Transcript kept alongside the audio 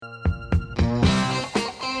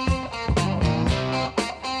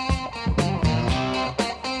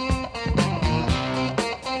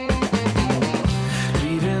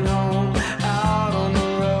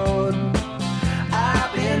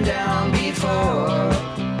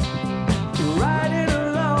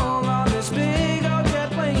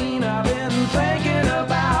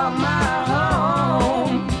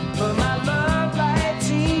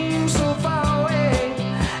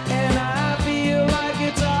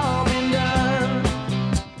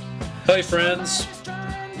Hey friends,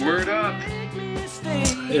 Word up.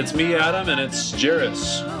 it's me Adam and it's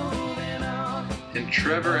Jairus. And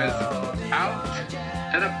Trevor is out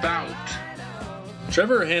and about.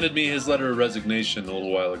 Trevor handed me his letter of resignation a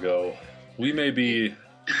little while ago. We may be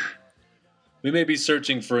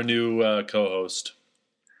searching for a new co-host.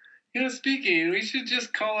 Speaking, we should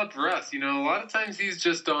just call up Russ. A lot of times he's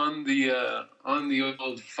just on the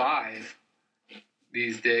old 5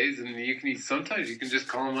 these days, and sometimes you can just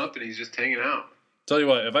call him up and he's just hanging out. Tell you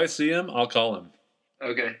what, if I see him, I'll call him.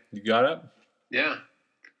 Okay. You got it? Yeah.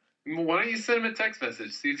 Why don't you send him a text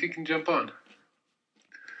message? See if he can jump on.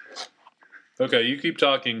 Okay, you keep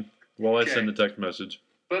talking while I Okay. send the text message.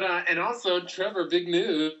 But and also, Trevor, big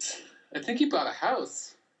news. I think he bought a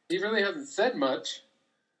house. He really hasn't said much.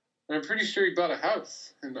 I'm pretty sure he bought a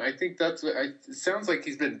house, and I think that's what. It sounds like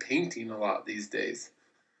he's been painting a lot these days.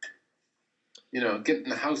 Getting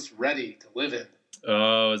the house ready to live in.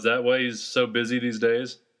 Oh, is that why he's so busy these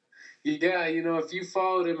days? Yeah, if you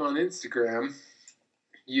followed him on Instagram,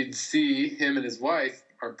 you'd see him and his wife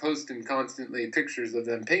are posting constantly pictures of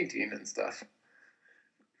them painting and stuff.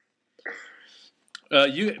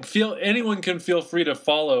 Anyone can feel free to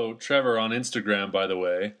follow Trevor on Instagram, by the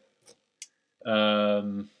way.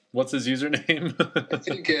 What's his username? I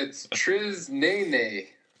think it's Triz Nene.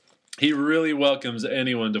 He really welcomes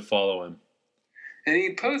anyone to follow him. And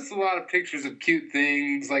he posts a lot of pictures of cute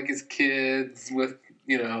things, like his kids with,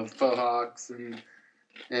 faux hawks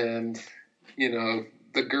and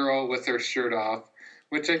the girl with her shirt off,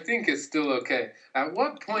 which I think is still okay. At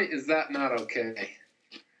what point is that not okay?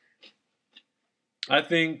 I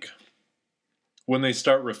think when they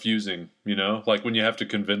start refusing, like when you have to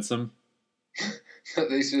convince them.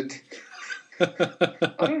 They should.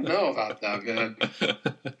 I don't know about that, man.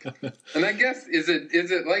 And I guess is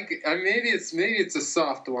it like maybe it's a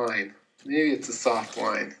soft line. Maybe it's a soft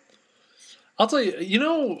line. I'll tell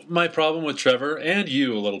you. My problem with Trevor and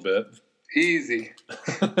you a little bit. Easy.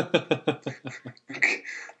 Okay,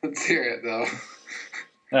 let's hear it though.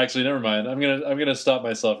 Actually, never mind. I'm gonna stop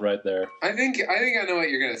myself right there. I think I know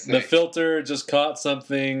what you're gonna say. The filter just caught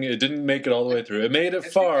something. It didn't make it all the way through. It made it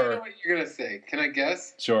far. I know what you're gonna say. Can I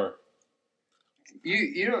guess? Sure. Do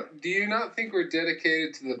you not think we're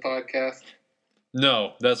dedicated to the podcast?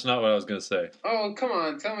 No, that's not what I was gonna say. Oh, come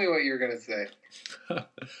on, tell me what you're gonna say.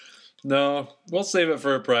 No, we'll save it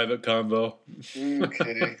for a private convo.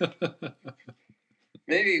 Okay.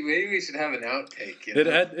 Maybe we should have an outtake.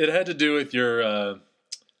 It had to do with your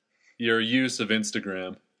use of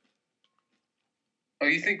Instagram. Oh,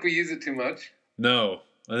 you think we use it too much? No,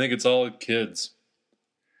 I think it's all kids.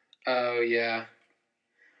 Oh, yeah.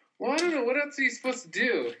 Well, I don't know. What else are you supposed to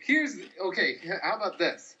do? Okay, how about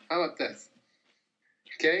this?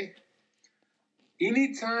 Okay?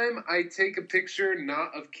 Anytime I take a picture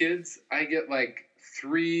not of kids, I get like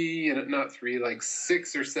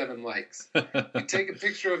 6 or 7 likes. You take a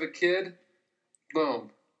picture of a kid,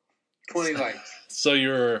 boom, 20 likes. So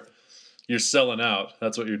you're selling out.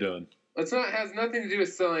 That's what you're doing. Has nothing to do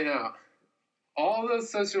with selling out. All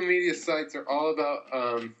those social media sites are all about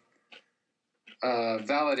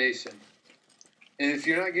validation. And if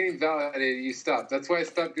you're not getting validated, you stop. That's why I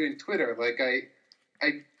stopped doing Twitter. Like I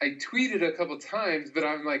tweeted a couple times, but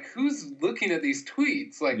I'm like, who's looking at these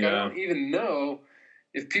tweets? Like, yeah. I don't even know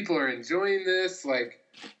if people are enjoying this. Like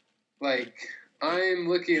I'm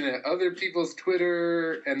looking at other people's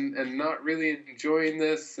Twitter and not really enjoying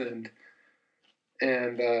this, and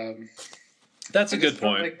that's a good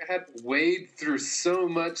point. Like I had to wade through so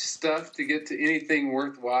much stuff to get to anything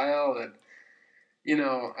worthwhile, and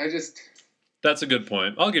That's a good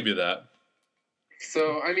point. I'll give you that.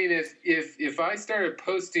 So I mean, if I started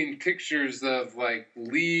posting pictures of like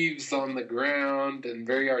leaves on the ground and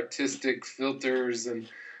very artistic filters and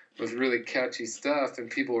with really catchy stuff,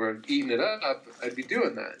 and people were eating it up, I'd be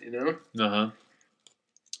doing that, Uh-huh.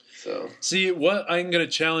 So see, what I'm going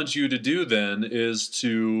to challenge you to do then is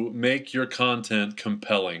to make your content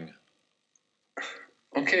compelling.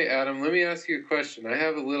 Okay, Adam, let me ask you a question. I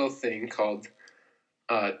have a little thing called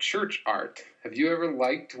church art. Have you ever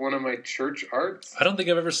liked one of my church arts? I don't think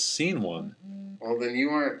I've ever seen one. Well, then you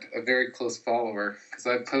aren't a very close follower, because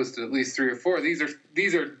I've posted at least 3 or 4. These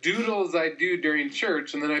are doodles I do during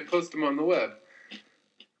church, and then I post them on the web.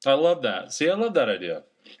 I love that. See, I love that idea.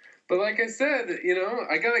 But like I said,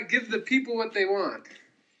 I gotta give the people what they want.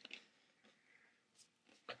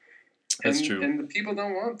 That's true. And the people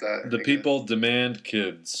don't want that. The people demand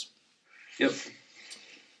kids. Yep.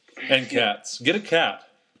 And cats. Get a cat.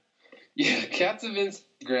 Yeah, cats of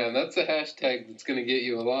Instagram. That's a hashtag that's going to get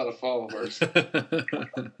you a lot of followers.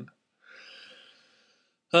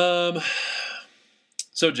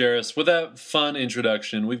 So, Jairus, with that fun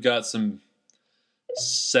introduction, we've got some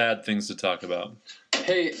sad things to talk about.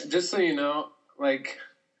 Hey, just so you know, like,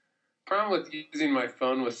 problem with using my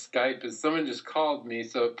phone with Skype is someone just called me,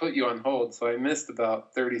 so it put you on hold, so I missed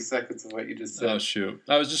about 30 seconds of what you just said. Oh, shoot.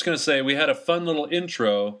 I was just going to say, we had a fun little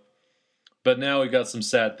intro, but now we've got some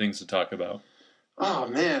sad things to talk about. Oh,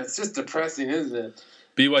 man, it's just depressing, isn't it?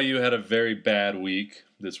 BYU had a very bad week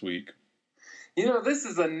this week. You know, this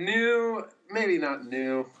is a new, maybe not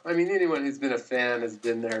new. I mean, anyone who's been a fan has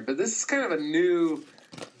been there, but this is kind of a new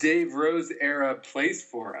Dave Rose era place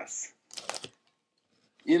for us.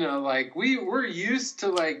 You know, like, we're used to,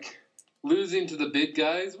 like, losing to the big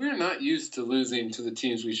guys. We're not used to losing to the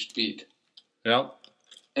teams we should beat. Yep.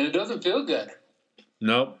 And it doesn't feel good.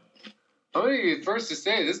 Nope. I'm going to be the first to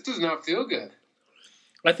say, this does not feel good.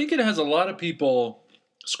 I think it has a lot of people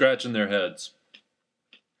scratching their heads.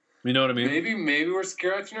 You know what I mean? Maybe we're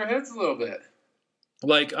scratching our heads a little bit.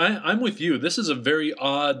 Like, I'm with you. This is a very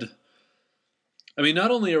odd... I mean,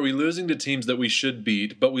 not only are we losing to teams that we should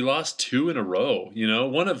beat, but we lost 2 in a row. You know,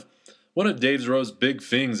 one of Dave Rose's big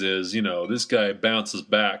things is, you know, this guy bounces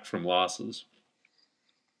back from losses.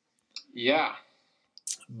 Yeah.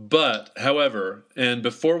 But, however, and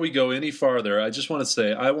before we go any farther, I just want to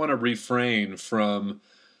say I want to refrain from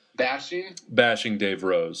bashing Dave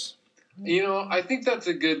Rose. You know, I think that's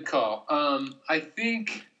a good call. I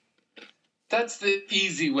think that's the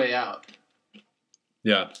easy way out.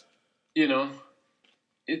 Yeah. You know,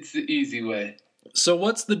 it's the easy way. So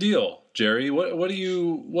what's the deal, Jerry?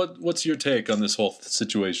 What's your take on this whole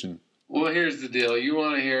situation? Well, here's the deal. You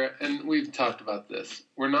want to hear, and we've talked about this.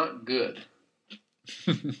 We're not good.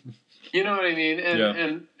 You know what I mean?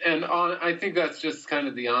 I think that's just kind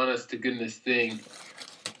of the honest to goodness thing.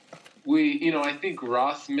 I think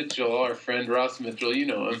Ross Mitchell, our friend Ross Mitchell, you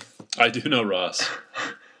know him. I do know Ross.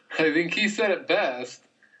 I think he said it best.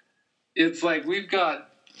 It's like we've got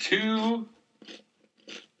 2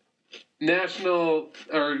 national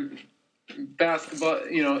or basketball,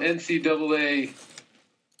 NCAA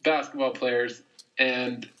basketball players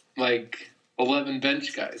and like 11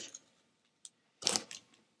 bench guys.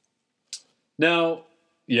 Now,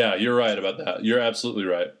 yeah, you're right about that. You're absolutely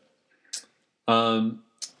right.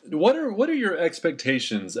 What are your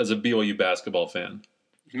expectations as a BYU basketball fan?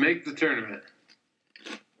 Make the tournament.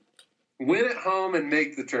 Win at home and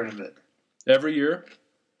make the tournament. Every year?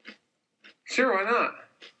 Sure, why not?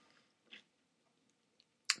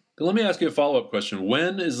 Let me ask you a follow-up question.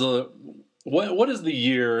 What is the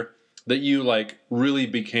year that you like really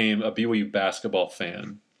became a BYU basketball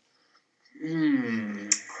fan?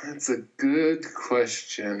 That's a good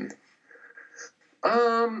question.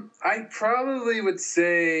 I probably would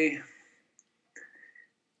say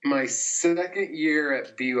my second year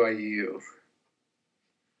at BYU.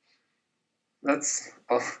 That's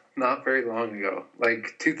not very long ago,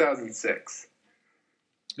 like 2006.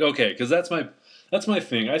 Okay, because that's my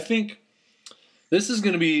thing. I think this is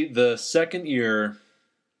going to be the second year,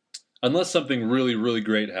 unless something really, really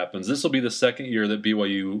great happens. This will be the second year that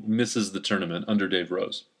BYU misses the tournament under Dave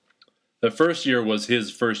Rose. The first year was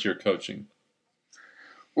his first year coaching.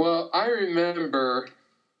 Well, I remember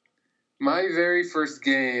my very first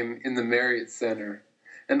game in the Marriott Center,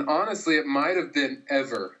 and honestly, it might have been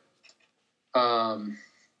ever.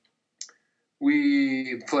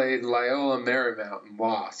 We played Loyola Marymount and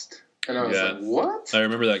lost, and I was like, "What?" I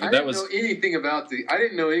remember that. I didn't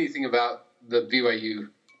know anything about the BYU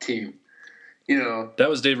team. You know, that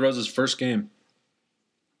was Dave Rose's first game.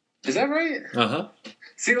 Is that right? Uh-huh.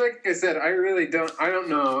 See, like I said, I really don't. I don't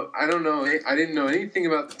know. I didn't know anything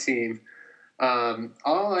about the team.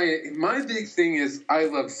 My big thing is I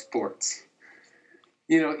love sports.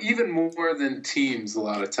 You know, even more than teams a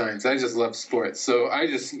lot of times. I just love sports. So I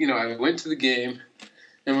just, I went to the game,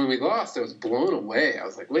 and when we lost, I was blown away. I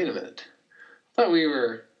was like, wait a minute. I thought we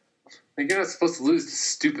were, like, you're not supposed to lose to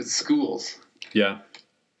stupid schools. Yeah.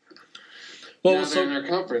 Well, now they're in our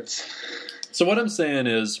conference. So what I'm saying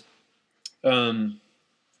is,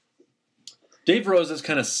 Dave Rose has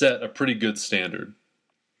kind of set a pretty good standard.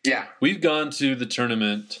 Yeah. We've gone to the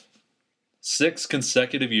tournament 6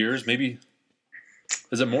 consecutive years, maybe.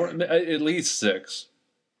 Is it more? At least 6.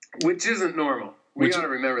 Which isn't normal. We got to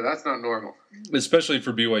remember that's not normal. Especially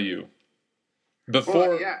for BYU.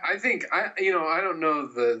 Well, yeah, I think I don't know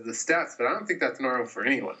the stats, but I don't think that's normal for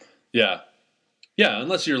anyone. Yeah. Yeah,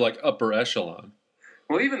 unless you're like upper echelon.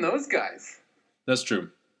 Well, even those guys. That's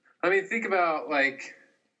true. I mean, think about like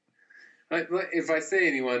if I say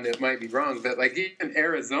anyone, it might be wrong, but like even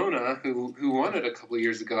Arizona, who won it a couple of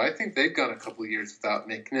years ago, I think they've gone a couple of years without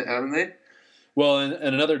making it, haven't they? Well, and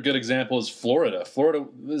another good example is Florida. Florida,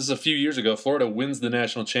 this is a few years ago, Florida wins the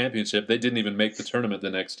national championship. They didn't even make the tournament the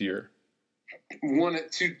next year. Won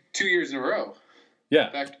it two years in a row. Yeah.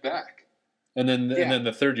 Back to back. And then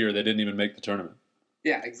the third year, they didn't even make the tournament.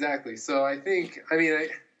 Yeah, exactly. So I think,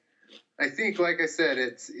 like I said,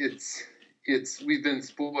 it's we've been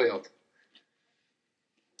spoiled.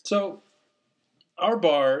 So our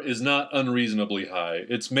bar is not unreasonably high.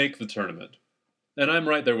 It's make the tournament. And I'm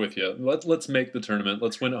right there with you. Let's make the tournament.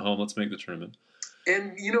 Let's win at home. Let's make the tournament.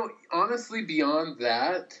 And, honestly, beyond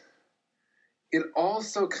that, it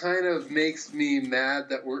also kind of makes me mad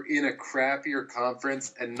that we're in a crappier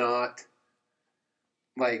conference and not,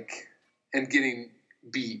 and getting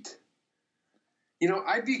beat.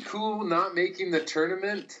 I'd be cool not making the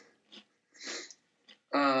tournament.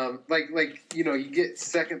 You get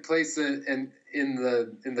second place in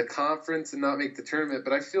the conference and not make the tournament.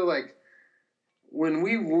 But I feel like when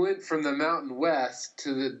we went from the Mountain West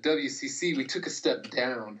to the WCC, we took a step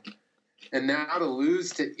down. And now to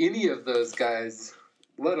lose to any of those guys,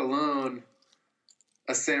 let alone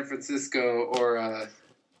a San Francisco or a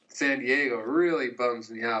San Diego, really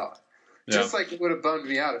bums me out. Yeah. Just like it would have bummed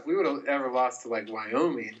me out if we would have ever lost to,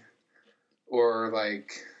 Wyoming or,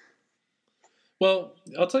 Well,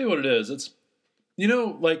 I'll tell you what it is. It's,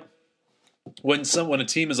 when a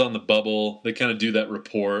team is on the bubble, they kind of do that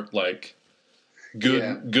report,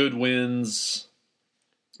 good wins,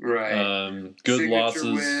 right? Good Signature losses,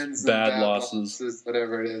 wins, bad losses,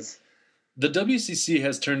 whatever it is. The WCC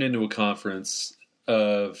has turned into a conference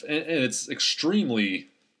and it's extremely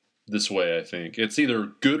this way. I think it's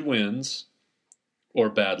either good wins or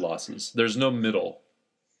bad losses. There's no middle.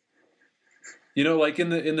 In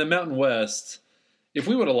the Mountain West, if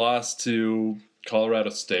we would have lost to Colorado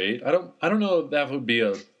State, I don't know if that would be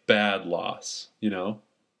a bad loss.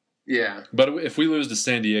 Yeah. But if we lose to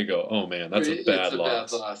San Diego, oh man, that's a bad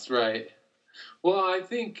loss. Bad loss, right? Well, I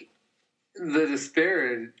think the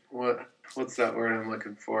disparity. What's that word I'm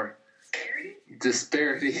looking for?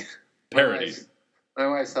 Disparity. Parity. My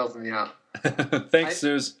wife's helping me out. Thanks,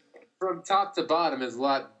 Suze. From top to bottom is a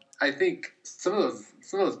lot. I think some of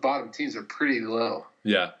those bottom teams are pretty low.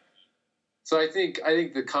 Yeah. So I think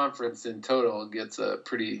the conference in total gets a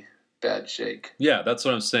pretty bad shake. Yeah, that's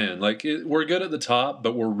what I'm saying. We're good at the top,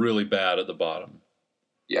 but we're really bad at the bottom.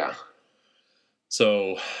 Yeah.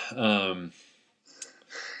 So,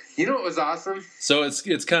 what was awesome? So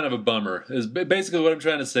it's kind of a bummer. Basically what I'm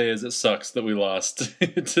trying to say is it sucks that we lost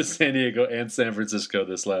to San Diego and San Francisco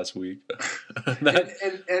this last week. And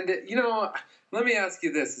let me ask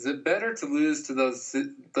you this: is it better to lose to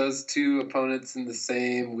those two opponents in the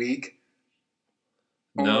same week?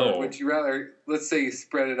 Or no. Would you rather, let's say, you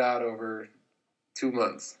spread it out over 2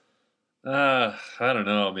 months? I don't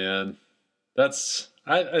know, man.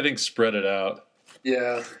 I think spread it out.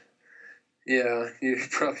 Yeah, you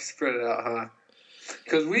probably spread it out, huh?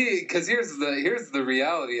 Because here's the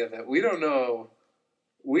reality of it. We don't know.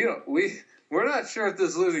 We're not sure if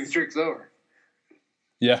this losing streak's over.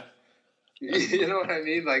 Yeah. You know what I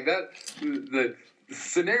mean? Like that. The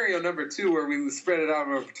scenario number 2, where we spread it out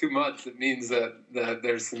over 2 months, it means that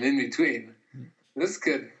there's some in between. This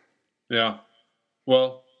could. Yeah.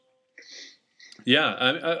 Well. Yeah.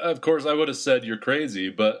 Of course, I would have said you're crazy,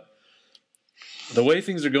 but the way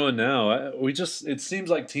things are going now, it seems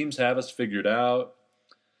like teams have us figured out.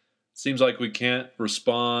 It seems like we can't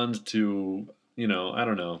respond to, I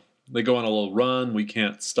don't know. They go on a little run. We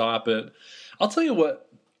can't stop it. I'll tell you what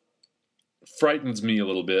frightens me a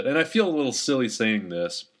little bit, and I feel a little silly saying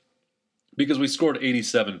this, because we scored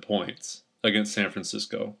 87 points against San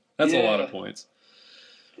Francisco. That's a lot of points.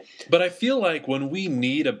 But I feel like when we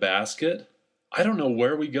need a basket, I don't know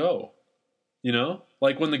where we go.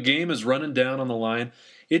 When the game is running down on the line,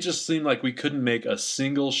 it just seemed like we couldn't make a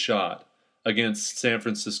single shot against San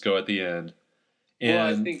Francisco at the end.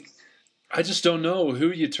 And I just don't know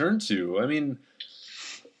who you turn to.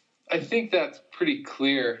 I think that's pretty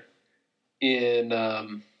clear in, I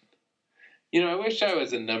wish I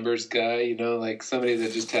was a numbers guy, like somebody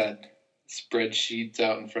that just had spreadsheets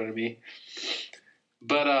out in front of me.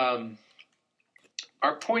 But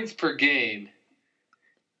our points per game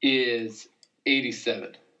is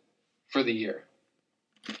 87 for the year.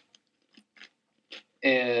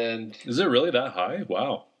 And is it really that high?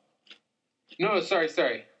 Wow. No, sorry.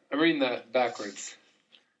 I'm reading that backwards.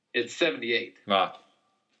 It's 78. Ah.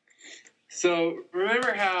 So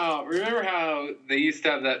remember how they used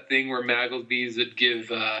to have that thing where Maggleby's would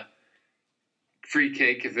give free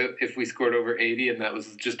cake if we scored over 80, and that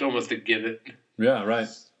was just almost a given. Yeah, right.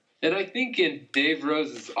 And I think in Dave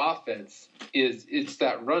Rose's offense it's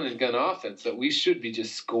that run and gun offense that we should be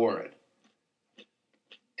just scoring.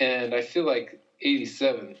 And I feel like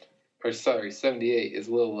 78 is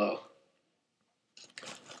a little low.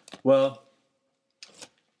 Well,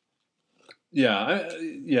 that's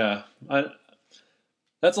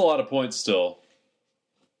a lot of points still.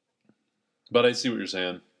 But I see what you're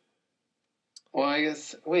saying. Well, I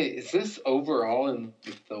guess, wait, is this overall in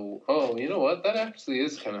the... Oh, you know what? That actually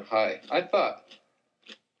is kind of high. I thought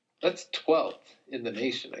that's 12th in the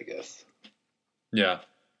nation, I guess. Yeah.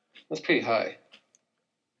 That's pretty high.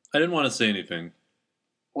 I didn't want to say anything.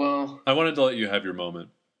 Well... I wanted to let you have your moment.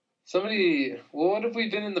 What have we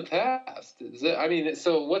been in the past?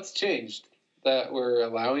 So what's changed? That we're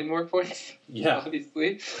allowing more points? Yeah.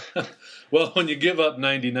 Obviously. Well, when you give up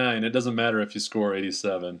 99, it doesn't matter if you score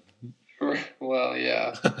 87. Well,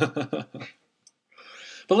 yeah. But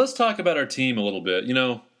let's talk about our team a little bit. You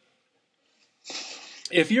know,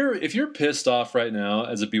 if you're pissed off right now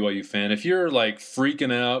as a BYU fan, if you're like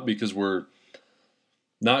freaking out because we're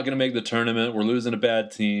not going to make the tournament, we're losing to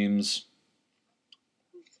bad teams,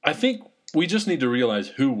 I think we just need to realize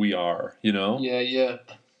who we are, you know? Yeah.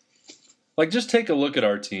 Like, just take a look at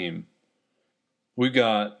our team. We've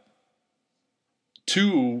got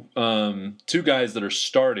two guys that are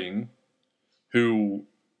starting who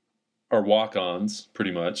are walk-ons,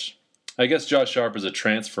 pretty much. I guess Josh Sharp is a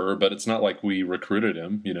transfer, but it's not like we recruited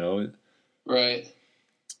him, you know. Right.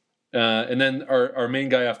 And then our main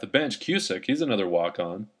guy off the bench, Cusick, he's another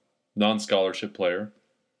walk-on, non-scholarship player.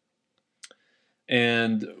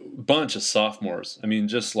 And a bunch of sophomores. I mean,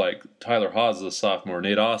 just like Tyler Haws is a sophomore,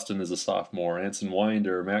 Nate Austin is a sophomore, Anson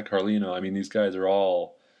Winder, Matt Carlino. I mean, these guys are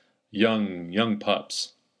all young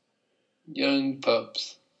pups. Young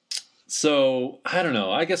pups. So, I don't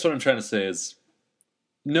know. I guess what I'm trying to say is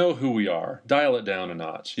know who we are. Dial it down a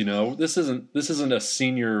notch. You know, this isn't a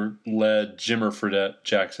senior-led Jimmer Fredette,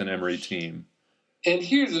 Jackson Emery team. And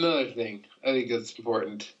here's another thing I think that's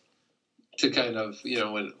important to kind of, you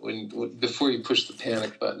know, when before you push the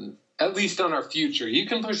panic button, at least on our future. You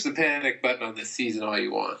can push the panic button on this season all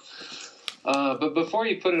you want. But before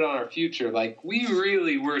you put it on our future, like, we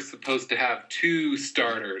really were supposed to have two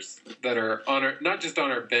starters that are not just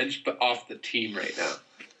on our bench, but off the team right now.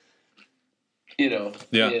 You know,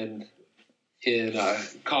 in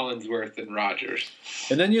Collinsworth and Rogers.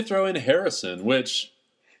 And then you throw in Harrison, which...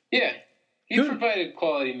 Yeah. He provided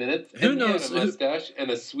quality minutes. Who knows? He had a mustache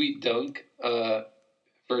and a sweet dunk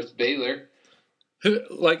versus Baylor.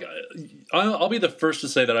 I'll be the first to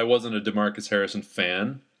say that I wasn't a DeMarcus Harrison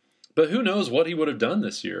fan, but who knows what he would have done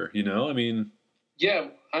this year, you know? I mean... Yeah,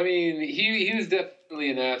 I mean, he was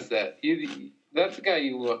definitely an asset. That's the guy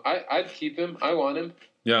you want. I'd keep him. I want him.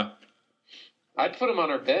 Yeah. I'd put him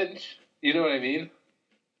on our bench. You know what I mean?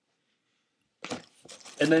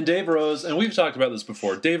 And then Dave Rose, and we've talked about this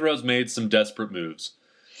before, Dave Rose made some desperate moves.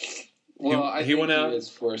 Well, I think he was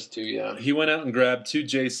forced to, yeah. He went out and grabbed two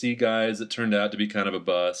JC guys that turned out to be kind of a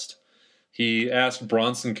bust. He asked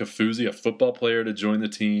Bronson Kafuzi, a football player, to join the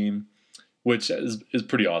team, which is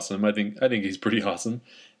pretty awesome. I think he's pretty awesome.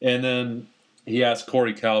 And then he asked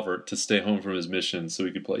Corey Calvert to stay home from his mission so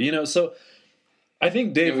he could play. You know, so I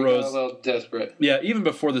think Dave Rose... got a little desperate. Yeah, even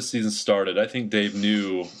before the season started, I think Dave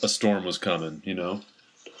knew a storm was coming, you know?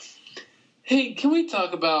 Hey, can we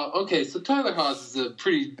talk about... Okay, so Tyler Haws is a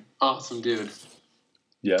pretty awesome dude.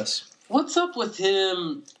 Yes. What's up with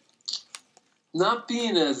him not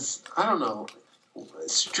being as, I don't know,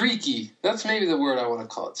 streaky? That's maybe the word I want to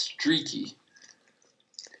call it, streaky.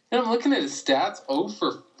 And I'm looking at his stats, 0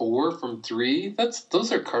 for 4 from 3.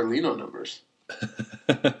 Those are Carlino numbers.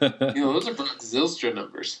 Those are Brock Zylstra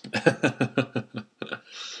numbers.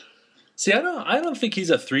 See, I don't think he's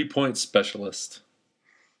a 3-point specialist.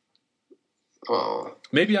 Oh,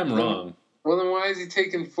 maybe I'm wrong. Well, then why is he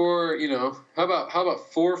taking 4? How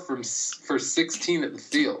about 4 for 16 at the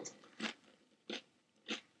field?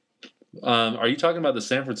 Are you talking about the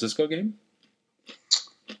San Francisco game?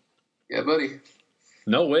 Yeah, buddy.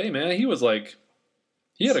 No way, man. He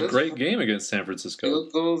had a great game against San Francisco.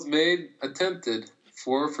 Field goals made, attempted,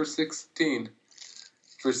 4 for 16,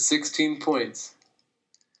 for 16 points.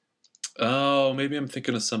 Oh, maybe I'm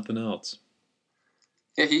thinking of something else.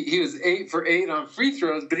 Yeah, he was 8 for 8 on free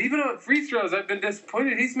throws, but even on free throws, I've been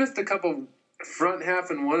disappointed. He's missed a couple front half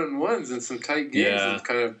and 1-on-1s in some tight games. Yeah. It's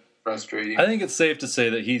kind of frustrating. I think it's safe to say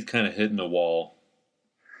that he's kind of hitting a wall.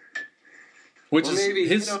 Which maybe,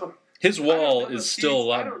 his wall is still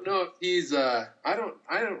alive. I don't know if he's I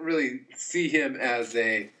don't really see him as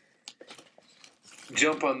a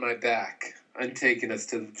jump on my back, I'm taking us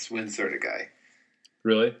to this win sort of guy.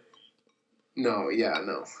 Really? No, yeah,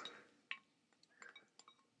 no.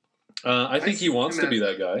 I think he wants to be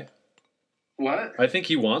that guy. What? I think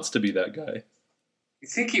he wants to be that guy. You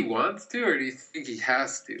think he wants to, or do you think he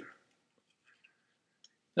has to?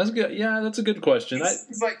 That's good. Yeah, that's a good question. It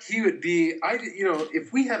seems like he would be.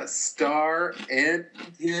 If we had a star and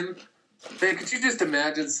him, man, could you just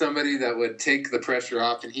imagine somebody that would take the pressure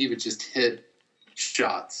off and he would just hit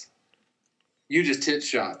shots? You just hit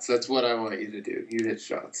shots. That's what I want you to do. You hit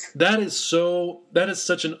shots. That is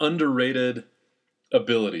such an underrated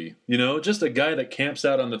ability. Just a guy that camps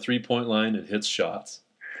out on the 3-point line and hits shots.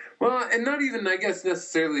 Well, and not even, I guess,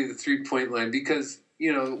 necessarily the 3-point line, because,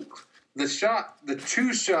 the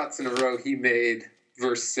 2 shots in a row he made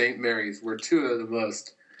versus St. Mary's were 2 of the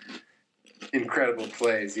most incredible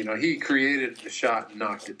plays. He created the shot and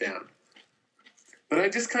knocked it down. But I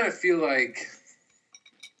just kind of feel like,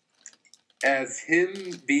 as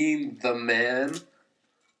him being the man,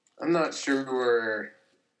 I'm not sure we're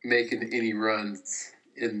making any runs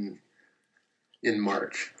in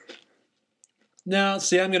March. Now,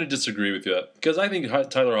 see, I'm going to disagree with you because I think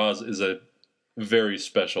Tyler Haws is a very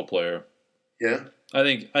special player. Yeah, I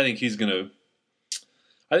think he's going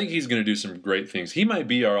to do some great things. He might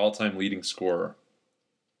be our all-time leading scorer.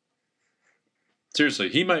 Seriously,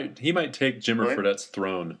 he might take Jimmer Fredette's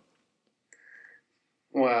throne.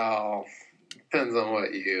 Well, depends on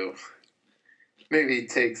what you. Maybe he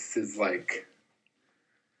takes his, like,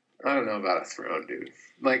 I don't know about a throne, dude.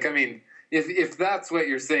 Like, I mean, if that's what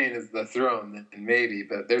you're saying is the throne, then maybe,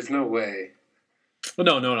 but there's no way.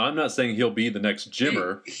 Well, no. I'm not saying he'll be the next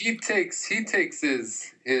Jimmer. He takes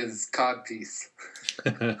his codpiece.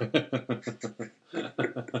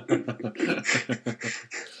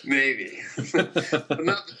 Maybe.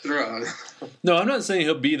 Not the throne. No, I'm not saying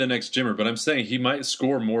he'll be the next Jimmer, but I'm saying he might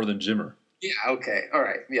score more than Jimmer. Yeah, okay. All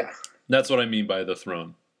right, yeah. That's what I mean by the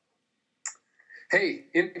throne. Hey,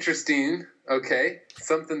 interesting. Okay,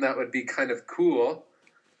 something that would be kind of cool.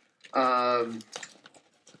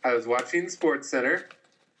 I was watching SportsCenter,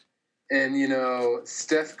 and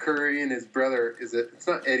Steph Curry and his brother. It's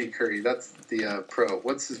not Eddie Curry. That's the pro.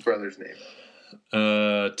 What's his brother's name?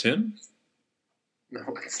 Tim? No,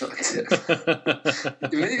 it's not Tim.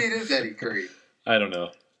 Maybe it is Eddie Curry. I don't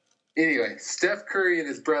know. Anyway, Steph Curry and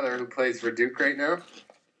his brother, who plays for Duke right now,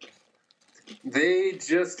 they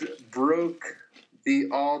just broke the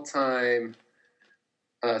all-time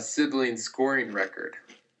sibling scoring record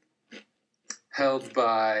held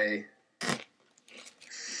by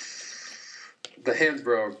the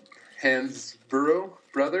Hansborough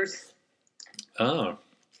brothers. Oh.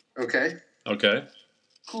 Okay. Okay.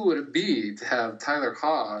 Who would it be to have Tyler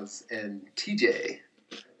Haws and TJ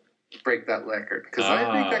break that record? Because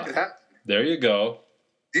I think that could happen. There you go.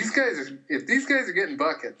 If these guys are getting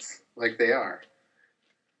buckets like they are,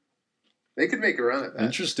 they could make a run at that.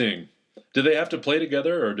 Interesting. Do they have to play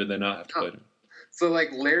together, or do they not have to play together? So,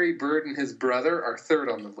 like, Larry Bird and his brother are third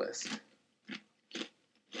on the list.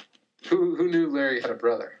 Who knew Larry had a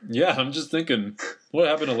brother? Yeah, I'm just thinking, what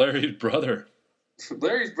happened to Larry's brother?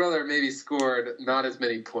 Larry's brother maybe scored not as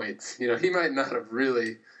many points. He might not have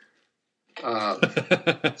really.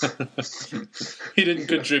 He didn't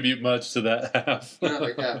contribute much to that half.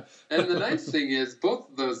 Yeah. And the nice thing is, both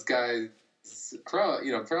of those guys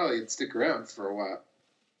probably stick around for a while.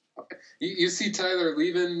 You see Tyler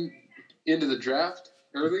leaving into the draft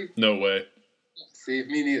early? No way. See,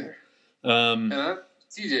 me neither. And I don't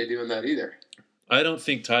see TJ doing that either. I don't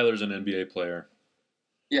think Tyler's an NBA player.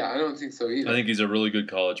 Yeah, I don't think so either. I think he's a really good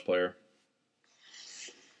college player.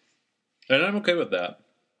 And I'm okay with that.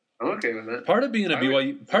 I'm okay with that. Part of being a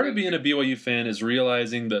BYU fan is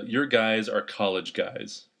realizing that your guys are college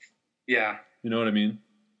guys. Yeah. You know what I mean?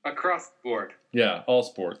 Across the board. Yeah, all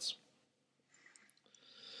sports.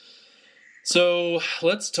 So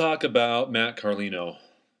let's talk about Matt Carlino.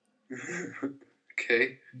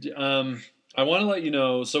 Okay. I want to let you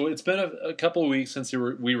know. So it's been a couple of weeks since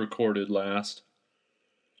we recorded last,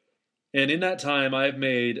 and in that time, I've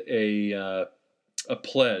made a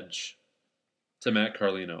pledge to Matt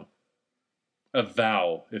Carlino, a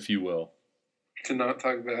vow, if you will, to not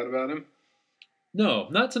talk bad about him. No,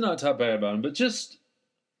 not to not talk bad about him, but just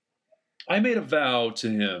I made a vow to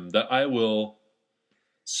him that I will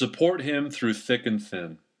support him through thick and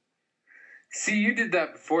thin. See, you did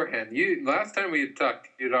that beforehand. Last time we had talked,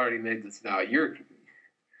 you'd already made this vow.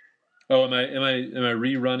 Oh, am I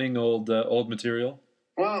rerunning old material?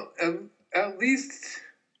 Well, at least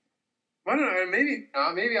I don't know.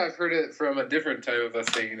 Maybe I've heard it from a different time of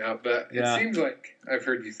us hanging out, but it seems like I've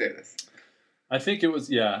heard you say this. I think it was.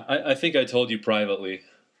 Yeah, I think I told you privately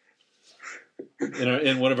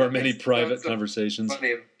in one of our many private conversations.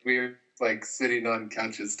 Funny, we were like sitting on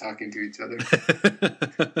couches talking to each other.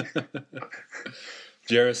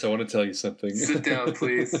 Jairus, I want to tell you something. Sit down,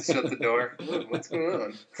 please. Shut the door. What's going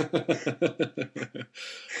on?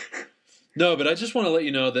 No, but I just want to let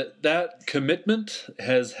you know that commitment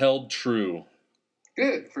has held true.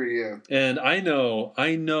 Good for you. And I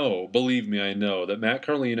know, believe me, I know that Matt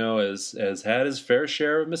Carlino has had his fair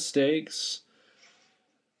share of mistakes,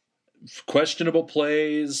 questionable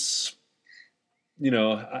plays.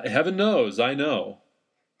 Heaven knows, I know.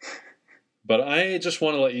 But I just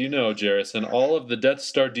want to let you know, Jairus, and all of the Death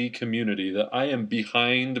Star D community, that I am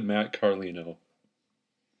behind Matt Carlino.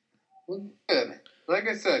 Well, good. Like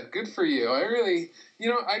I said, good for you. I really,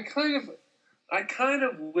 I kind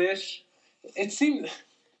of wish. It seems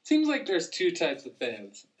like there's two types of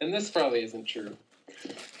fans, and this probably isn't true,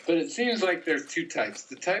 but it seems like there's two types.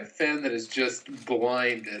 The type of fan that is just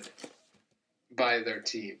blinded by their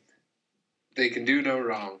team. They can do no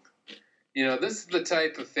wrong. This is the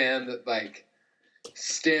type of fan that, like,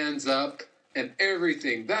 stands up and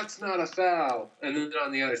everything, that's not a foul. And then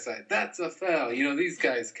on the other side, that's a foul. These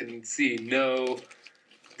guys can see no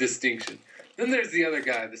distinction. Then there's the other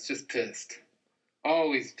guy that's just pissed.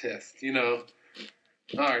 Always pissed,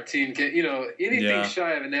 Our team can't, anything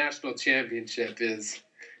shy of a national championship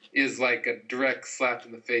is like a direct slap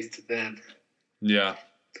in the face to them. Yeah.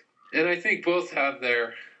 And I think both have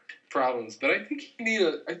their problems, but I think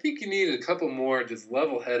you need a couple more just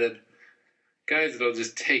level-headed guys that'll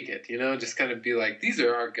just take it, just kind of be like, these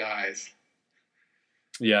are our guys.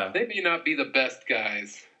 Yeah. They may not be the best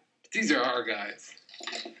guys, but these are our guys.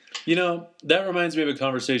 That reminds me of a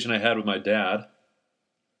conversation I had with my dad.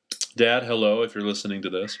 Dad, hello, if you're listening to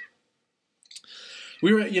this.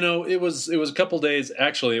 We were, it was a couple days,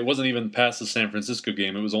 actually, it wasn't even past the San Francisco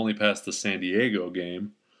game, it was only past the San Diego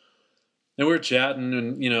game. And we were chatting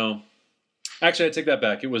and, actually I take that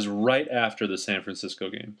back, it was right after the San Francisco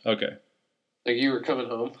game. Okay. Like you were coming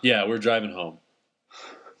home? Yeah, we're driving home.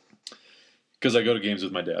 Because I go to games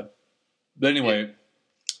with my dad. But anyway,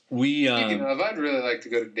 we... Speaking of, I'd really like to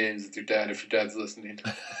go to games with your dad if your dad's listening.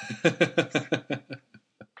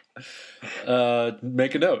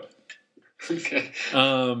 Make a note. Okay.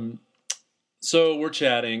 So we're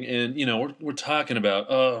chatting, and we're talking about,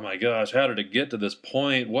 oh my gosh, how did it get to this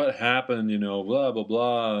point? What happened? Blah blah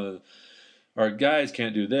blah. Our guys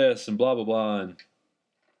can't do this, and blah blah blah.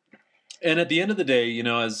 And at the end of the day,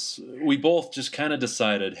 as we both just kind of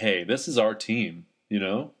decided, hey, this is our team.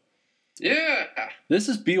 Yeah. This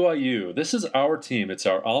is BYU. This is our team. It's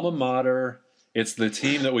our alma mater. It's the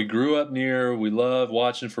team that we grew up near. We love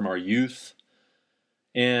watching from our youth.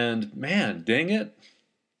 And man, dang it.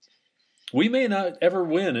 We may not ever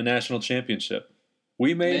win a national championship.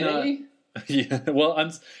 We may not. Yeah,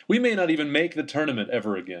 well, we may not even make the tournament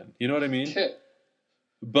ever again. You know what I mean? Okay.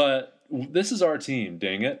 But this is our team,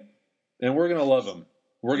 dang it. And we're going to love them.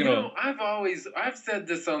 We're going to. I've said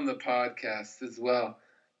this on the podcast as well.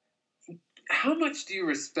 How much do you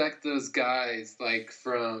respect those guys,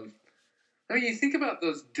 you think about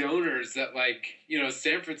those donors that,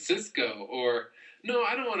 San Francisco or... No,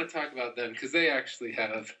 I don't want to talk about them because they actually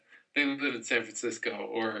they live in San Francisco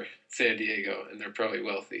or San Diego, and they're probably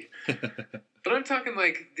wealthy. But I'm talking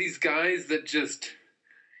these guys that just,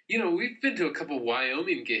 we've been to a couple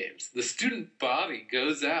Wyoming games. The student body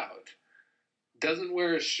goes out, doesn't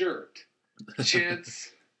wear a shirt,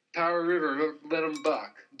 chants Power River, let 'em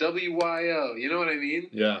buck, WYO, you know what I mean?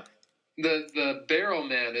 Yeah. The barrel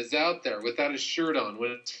man is out there without his shirt on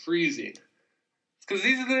when it's freezing. It's because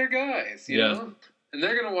these are their guys, you know? And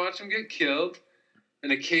they're going to watch them get killed.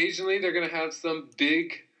 And occasionally they're going to have some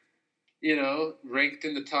big, ranked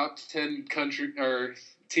in the top 10 country or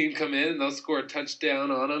team come in and they'll score a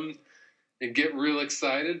touchdown on them and get real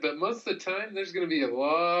excited. But most of the time there's going to be a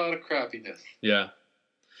lot of crappiness. Yeah.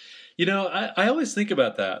 I always think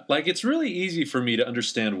about that. It's really easy for me to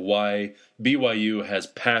understand why BYU has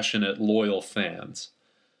passionate, loyal fans.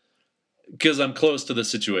 Because I'm close to the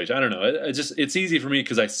situation. I don't know. It's easy for me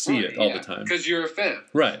because I see it all the time. Because you're a fan.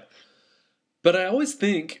 Right. But I always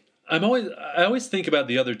think about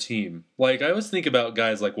the other team. I always think about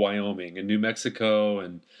guys like Wyoming and New Mexico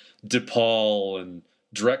and DePaul and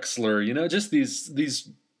Drexler, just these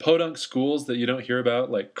podunk schools that you don't hear about,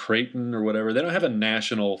 like Creighton or whatever. They don't have a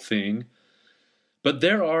national thing. But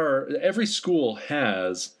every school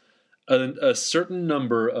has a certain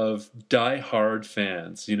number of die-hard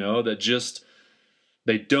fans, that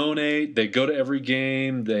they donate, they go to every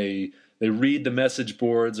game, they read the message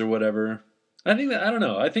boards or whatever. I don't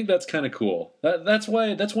know. I think that's kind of cool. That's one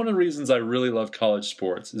of the reasons I really love college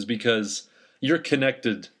sports is because you're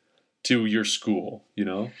connected to your school,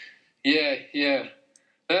 Yeah.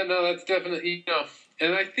 No, that's definitely,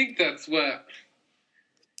 and I think that's what,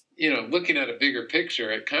 looking at a bigger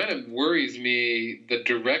picture, it kind of worries me the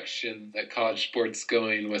direction that college sports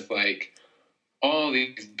going with like all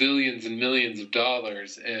these billions and millions of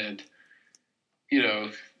dollars, and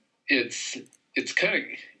it's it's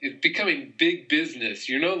becoming big business.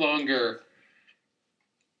 You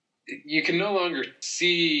can no longer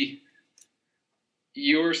see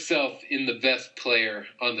yourself in the best player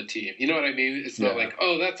on the team. You know what I mean? It's not like,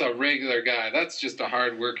 oh, that's a regular guy. That's just a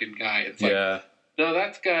hard-working guy. It's like, no,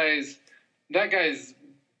 that guy's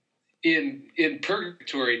in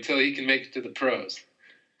purgatory until he can make it to the pros.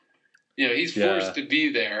 He's forced to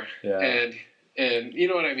be there, and you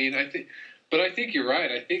know what I mean. I think you're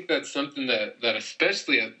right. I think that's something that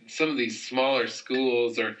especially at some of these smaller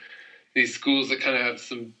schools or these schools that kind of have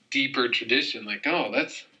some deeper tradition, like, oh,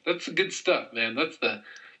 that's the good stuff, man. That's the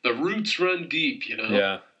roots run deep,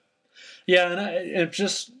 Yeah, and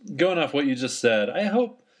just going off what you just said, I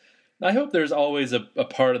hope there's always a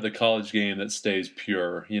part of the college game that stays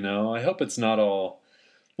pure. I hope it's not all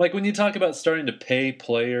like when you talk about starting to pay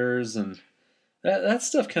players, and that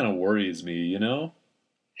stuff kind of worries me.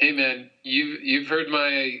 Hey, man, you've heard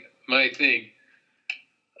my thing.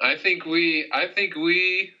 I think we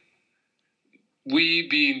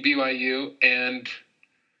being BYU and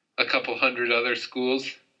a couple hundred other schools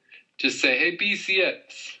just say, hey,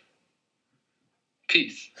 BCS,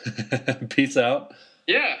 peace. Peace out.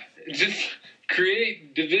 Yeah, just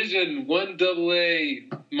create Division 1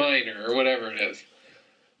 AA minor or whatever it is.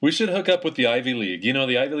 We should hook up with the Ivy League.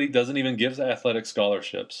 The Ivy League doesn't even give athletic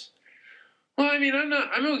scholarships. Well, I mean, I'm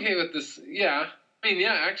okay with this. Yeah. I mean,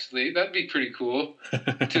 yeah, actually, that'd be pretty cool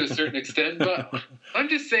to a certain extent. But I'm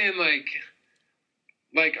just saying, like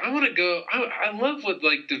I want to go. I love what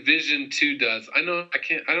like Division 2 does. I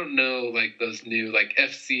don't know like those new like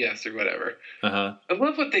FCS or whatever. Uh-huh. I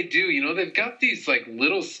love what they do. They've got these like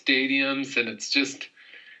little stadiums, and it's just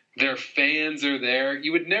their fans are there.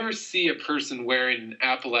 You would never see a person wearing an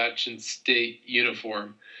Appalachian State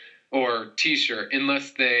uniform or T-shirt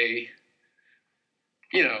unless they,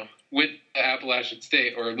 went to Appalachian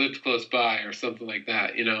State or lived close by or something like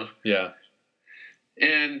that. Yeah.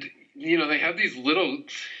 And they have these little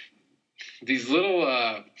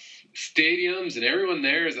stadiums, and everyone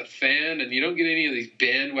there is a fan, and you don't get any of these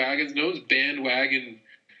bandwagons. No one's bandwagon.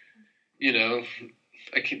 I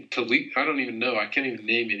don't even know. I can't even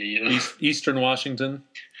name any. Eastern Washington.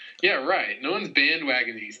 Yeah, right. No one's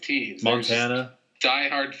bandwagoning these teams. Montana.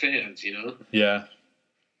 Diehard fans. Yeah.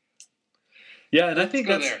 Yeah, and I think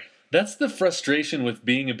that's the frustration with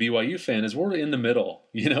being a BYU fan is we're in the middle.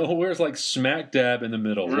 We're like smack dab in the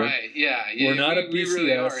middle. Right. We're not a BCS. We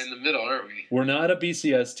really are in the middle, aren't we? We're not a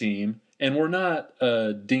BCS team, and we're not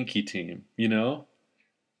a dinky team.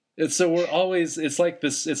 And so we're always. It's like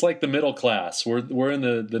this. It's like the middle class. We're in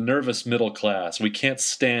the nervous middle class. We can't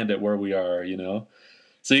stand it where we are.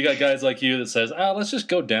 So you got guys like you that says, let's just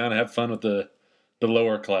go down and have fun with the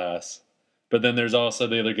lower class. But then there's also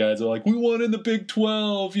the other guys that are like, we want in the Big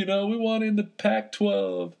 12, we want in the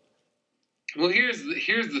Pac-12. Well, here's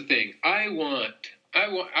the thing. I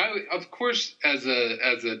of course, as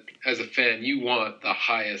a fan, you want the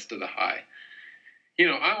highest of the high.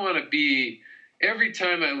 I want to be, every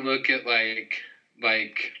time I look at like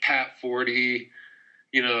Pat Forty,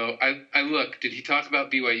 I look, did he talk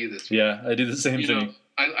about BYU this week? Yeah, I do the same thing.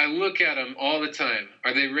 I look at them all the time.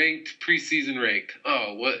 Are they ranked, preseason ranked?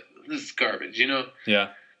 Oh, what? This is garbage, Yeah.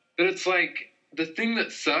 But it's like, the thing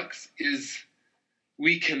that sucks is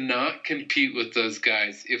we cannot compete with those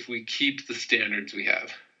guys if we keep the standards we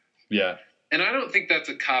have. Yeah. And I don't think that's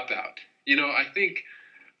a cop-out. I think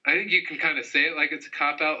you can kind of say it like it's a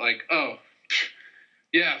cop-out, like, oh,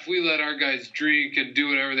 yeah, if we let our guys drink and do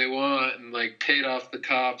whatever they want and, like, paid off the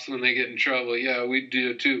cops when they get in trouble, yeah, we'd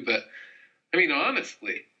do it too. But, I mean,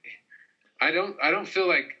 honestly, I don't feel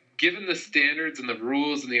like, given the standards and the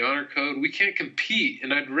rules and the honor code, we can't compete,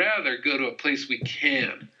 and I'd rather go to a place we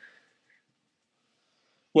can.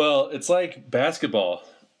 Well, it's like basketball.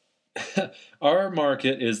 Our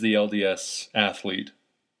market is the LDS athlete.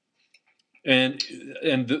 And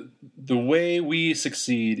the way we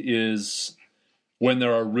succeed is when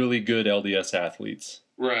there are really good LDS athletes.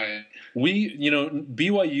 Right.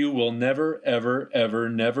 BYU will never, ever, ever,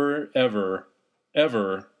 never, ever,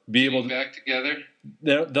 ever be able to back together.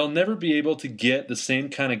 They'll never be able to get the same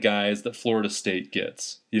kind of guys that Florida State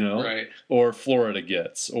gets, right, or Florida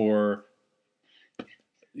gets, or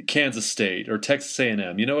Kansas State, or Texas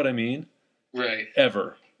A&M. You know what I mean? Right.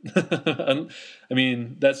 Ever. I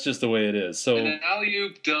mean, that's just the way it is. So, and an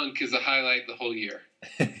alley-oop dunk is a highlight the whole year.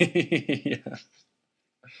 Yeah.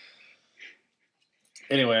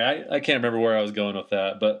 Anyway, I can't remember where I was going with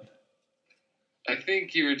that, but I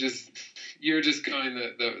think you were just going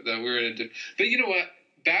that we're in a. But you know what?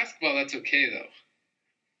 Basketball, that's okay though.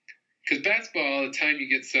 Because basketball, all the time you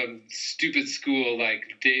get some stupid school like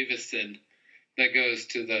Davison that goes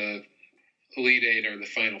to the Elite Eight or the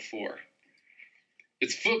Final Four.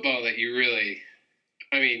 It's football that you really,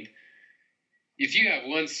 I mean, if you have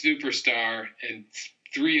one superstar and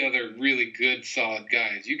 3 other really good, solid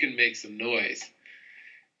guys, you can make some noise.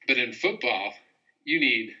 But in football, you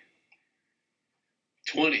need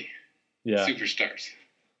 20 superstars.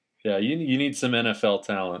 Yeah, you need some NFL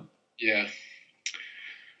talent. Yeah.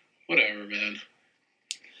 Whatever, man.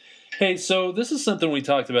 Hey, so this is something we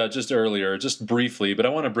talked about just earlier, just briefly, but I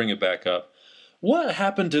want to bring it back up. What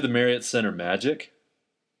happened to the Marriott Center Magic?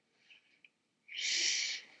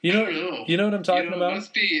 I don't know. You know what I'm talking about?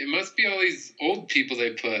 It must be all these old people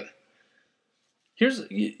they put. Here's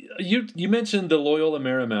you mentioned the Loyola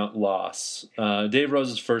Marymount loss, Dave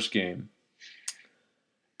Rose's first game.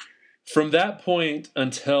 From that point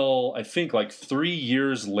until I think like 3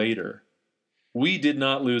 years later, we did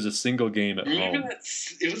not lose a single game at home. Remember that?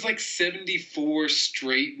 It was like 74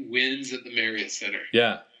 straight wins at the Marriott Center.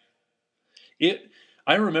 Yeah.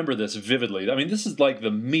 I remember this vividly. I mean, this is like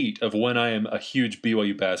the meat of when I am a huge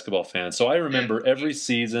BYU basketball fan. So I remember every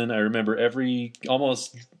season. I remember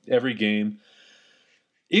almost every game.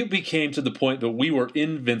 It became to the point that we were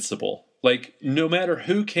invincible. Like, no matter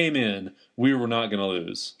who came in, we were not going to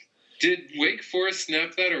lose. Did Wake Forest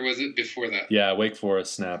snap that, or was it before that? Yeah, Wake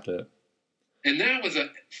Forest snapped it. And that was a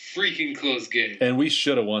freaking close game. And we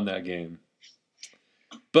should have won that game.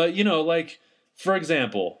 But, like, for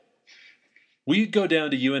example, we'd go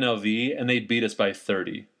down to UNLV and they'd beat us by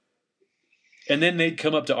 30. And then they'd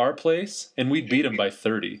come up to our place and we'd beat them by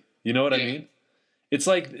 30. You know what I mean? It's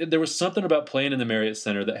like there was something about playing in the Marriott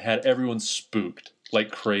Center that had everyone spooked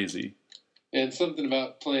like crazy. And something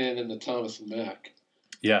about playing in the Thomas and Mack.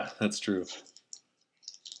 Yeah, that's true.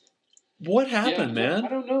 What happened, man? I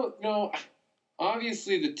don't know. No,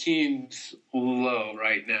 obviously the team's low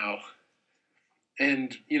right now.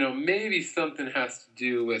 And, maybe something has to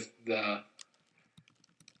do with the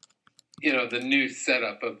new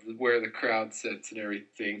setup of where the crowd sits and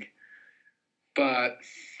everything. But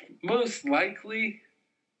most likely,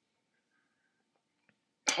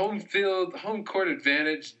 home court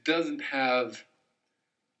advantage doesn't have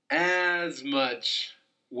as much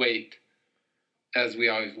weight as we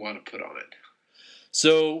always want to put on it.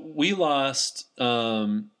 So we lost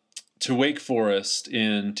to Wake Forest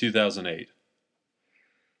in 2008.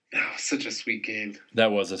 Oh, such a sweet game.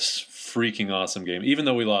 That was a freaking awesome game. Even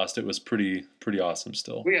though we lost, it was pretty awesome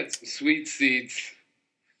still. We had some sweet seats.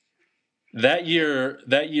 That year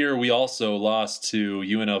we also lost to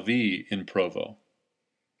UNLV in Provo.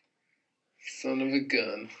 Son of a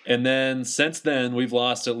gun. And then since then, we've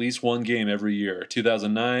lost at least one game every year.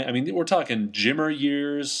 2009. I mean, we're talking Jimmer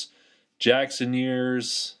years, Jackson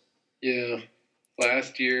years. Yeah.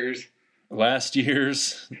 Last years.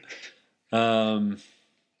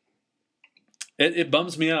 It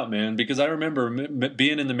bums me out, man, because I remember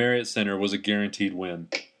being in the Marriott Center was a guaranteed win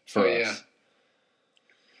for us.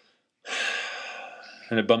 Yeah.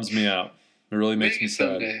 And it bums me out. It really makes me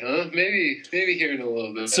sad. Maybe someday, huh? Maybe here in a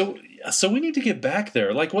little bit. So we need to get back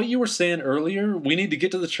there. Like what you were saying earlier, we need to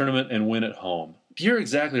get to the tournament and win at home. You're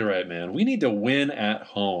exactly right, man. We need to win at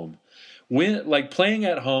home. Playing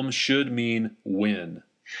at home should mean win.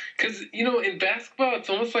 Because, in basketball, it's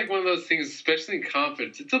almost like one of those things, especially in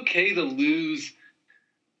conference. It's okay to lose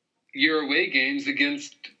your away games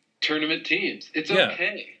against tournament teams. It's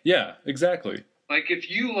okay. Yeah, exactly. Like, if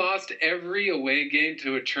you lost every away game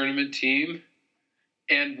to a tournament team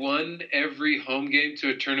and won every home game to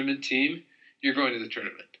a tournament team, you're going to the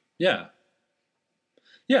tournament. Yeah.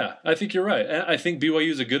 Yeah, I think you're right. I think BYU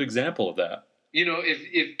is a good example of that.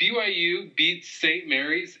 If BYU beats St.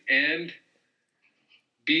 Mary's and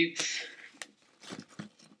beats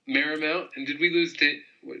Marymount, and did we lose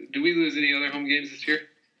any other home games this year?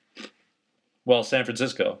 Well, San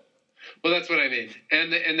Francisco. Well, that's what I mean.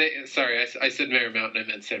 And sorry, I said Marymount and I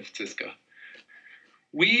meant San Francisco.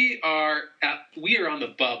 We are on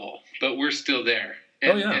the bubble, but we're still there.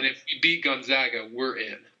 And, and if we beat Gonzaga, we're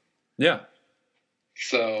in. Yeah.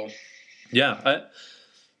 So. Yeah,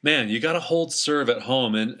 man, you got to hold serve at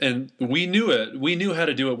home, and we knew it. We knew how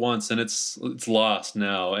to do it once, and it's lost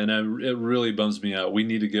now, and it really bums me out. We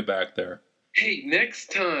need to get back there. Hey,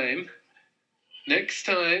 next time,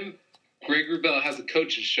 Greg Wrubell has a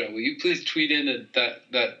coach's show. Will you please tweet in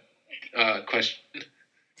that question?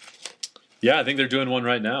 Yeah, I think they're doing one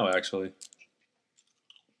right now, actually.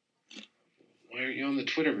 Why aren't you on the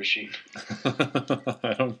Twitter machine?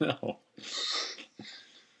 I don't know.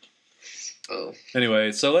 Oh.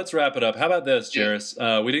 Anyway, so let's wrap it up. How about this, Yeah. Jairus?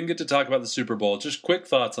 We didn't get to talk about the Super Bowl. Just quick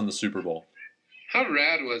thoughts on the Super Bowl. How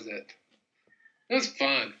rad was it? It was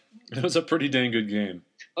fun. It was a pretty dang good game.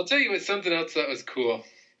 I'll tell you what, something else that was cool.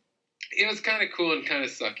 It was kind of cool and kind of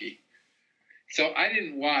sucky. So I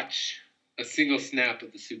didn't watch a single snap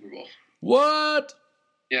of the Super Bowl. What?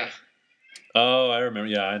 Yeah. Oh, I remember.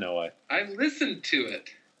 Yeah, I know why. I listened to it.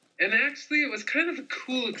 And actually, it was kind of a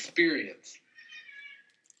cool experience.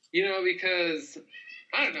 You know, because,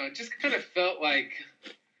 I don't know, it just kind of felt like,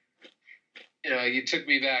 you know, you took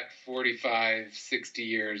me back 45, 60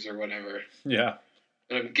 years or whatever. Yeah.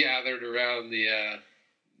 And I'm gathered around the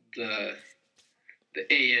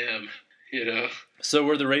AM, you know. So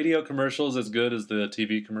were the radio commercials as good as the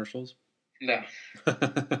TV commercials? No.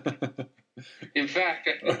 In fact,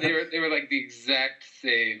 they were like the exact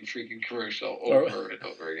same freaking commercial over and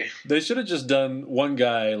over again. They should have just done one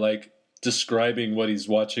guy like describing what he's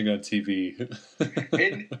watching on TV.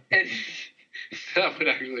 and that would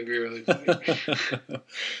actually be really funny.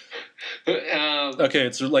 Okay,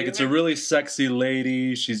 it's like it's a really sexy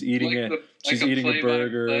lady. She's eating she's eating a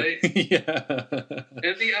burger. Yeah.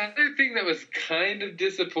 And the other thing that was kind of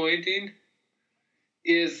disappointing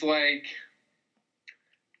is like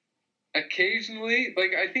occasionally,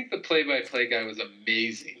 like I think the play-by-play guy was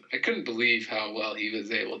amazing. I couldn't believe how well he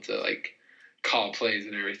was able to like call plays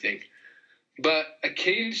and everything. But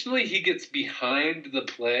occasionally he gets behind the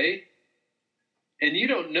play, and you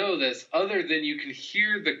don't know this other than you can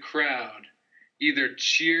hear the crowd either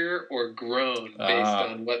cheer or groan based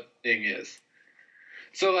on what the thing is.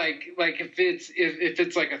 So like if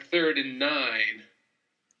it's like a 3rd and 9,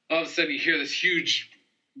 all of a sudden you hear this huge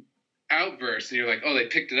outburst and you're like, oh, they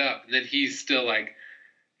picked it up, and then he's still like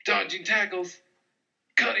dodging tackles,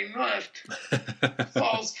 cutting left,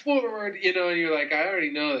 falls forward, you know, and you're like, I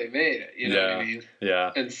already know they made it, you know what I mean?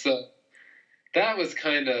 Yeah. And so that was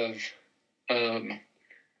kind of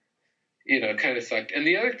you know, kind of sucked. And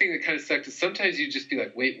the other thing that kind of sucked is sometimes you just be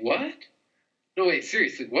like, wait, what? No, wait,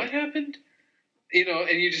 seriously, what happened? You know,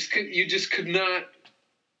 and you just could not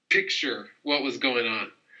picture what was going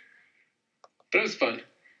on. But it was fun.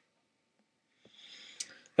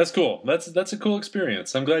 That's cool. That's a cool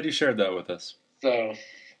experience. I'm glad you shared that with us. So,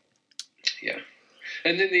 yeah.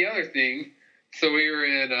 And then the other thing, so we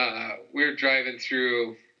were driving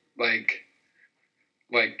through like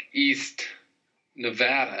East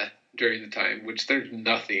Nevada during the time, which there's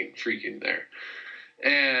nothing freaking there.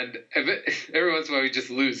 And every once in a while we just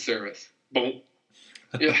lose service. Boom.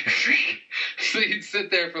 You're like, so you'd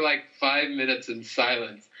sit there for like 5 minutes in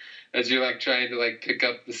silence as you're like trying to like pick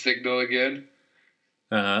up the signal again.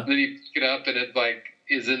 Uh-huh. And then you pick it up and it like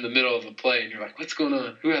is in the middle of a play and you're like, what's going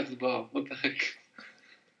on? Who has the ball? What the heck?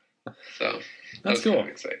 So that's cool. Kind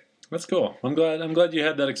of exciting. That's cool. I'm glad you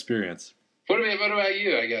had that experience. What about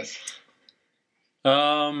you, I guess?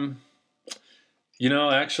 You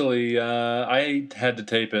know, actually, I had to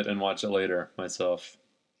tape it and watch it later myself.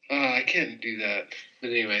 I can't do that. But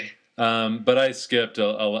anyway. But I skipped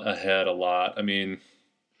ahead a lot. I mean,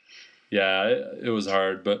 yeah, it was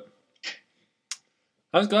hard, but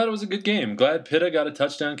I was glad it was a good game. Glad Pitta got a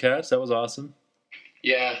touchdown catch. That was awesome.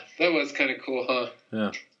 Yeah, that was kind of cool, huh?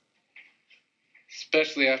 Yeah.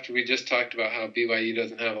 Especially after we just talked about how BYU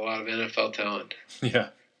doesn't have a lot of NFL talent. Yeah.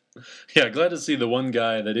 Yeah, glad to see the one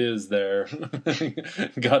guy that is there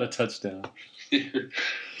got a touchdown.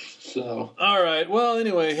 So. All right. Well,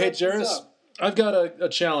 anyway, hey, Jairus, I've got a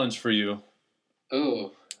challenge for you.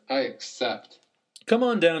 Oh, I accept. Come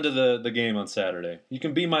on down to the game on Saturday. You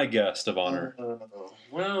can be my guest of honor.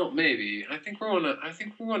 Well, maybe. I think we're going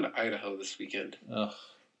to Idaho this weekend. Ugh.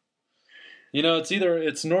 You know,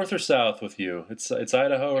 it's north or south with you. It's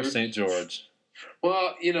Idaho or St. George.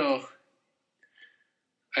 Well, you know,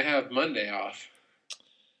 I have Monday off.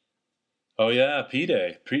 Oh yeah,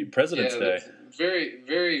 P-Day, President's Day. Very,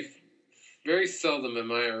 very, very seldom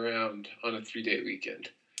am I around on a 3-day weekend.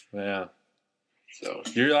 Yeah. So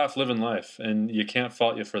you're off living life, and you can't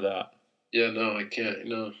fault you for that. Yeah, no, I can't.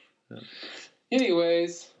 No. Yeah.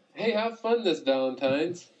 Anyways, hey, have fun this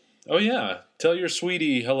Valentine's. Oh yeah, tell your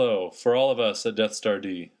sweetie hello for all of us at Death Star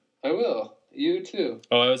D. I will. You too.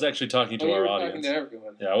 Oh, I was actually talking to our audience. Talking to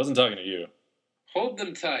everyone. Yeah, I wasn't talking to you. Hold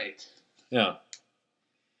them tight. Yeah.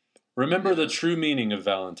 Remember the true meaning of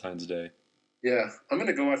Valentine's Day. Yeah, I'm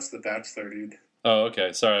gonna go watch The Bachelor, dude. Oh,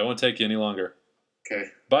 okay. Sorry, I won't take you any longer.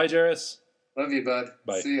 Okay. Bye, Jairus. Love you, bud.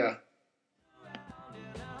 Bye. See ya.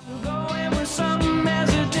 Going with some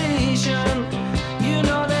hesitation, you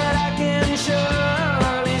know that I can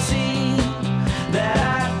surely see that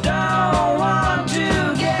I don't want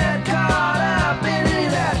to get caught up in any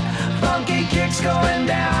of that funky kicks going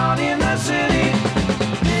down in the city.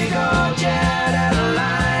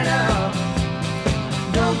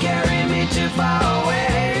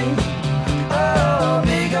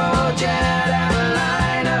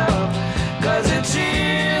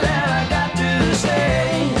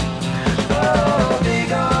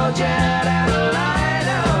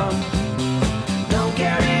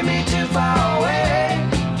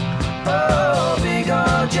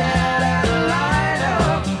 Georgia.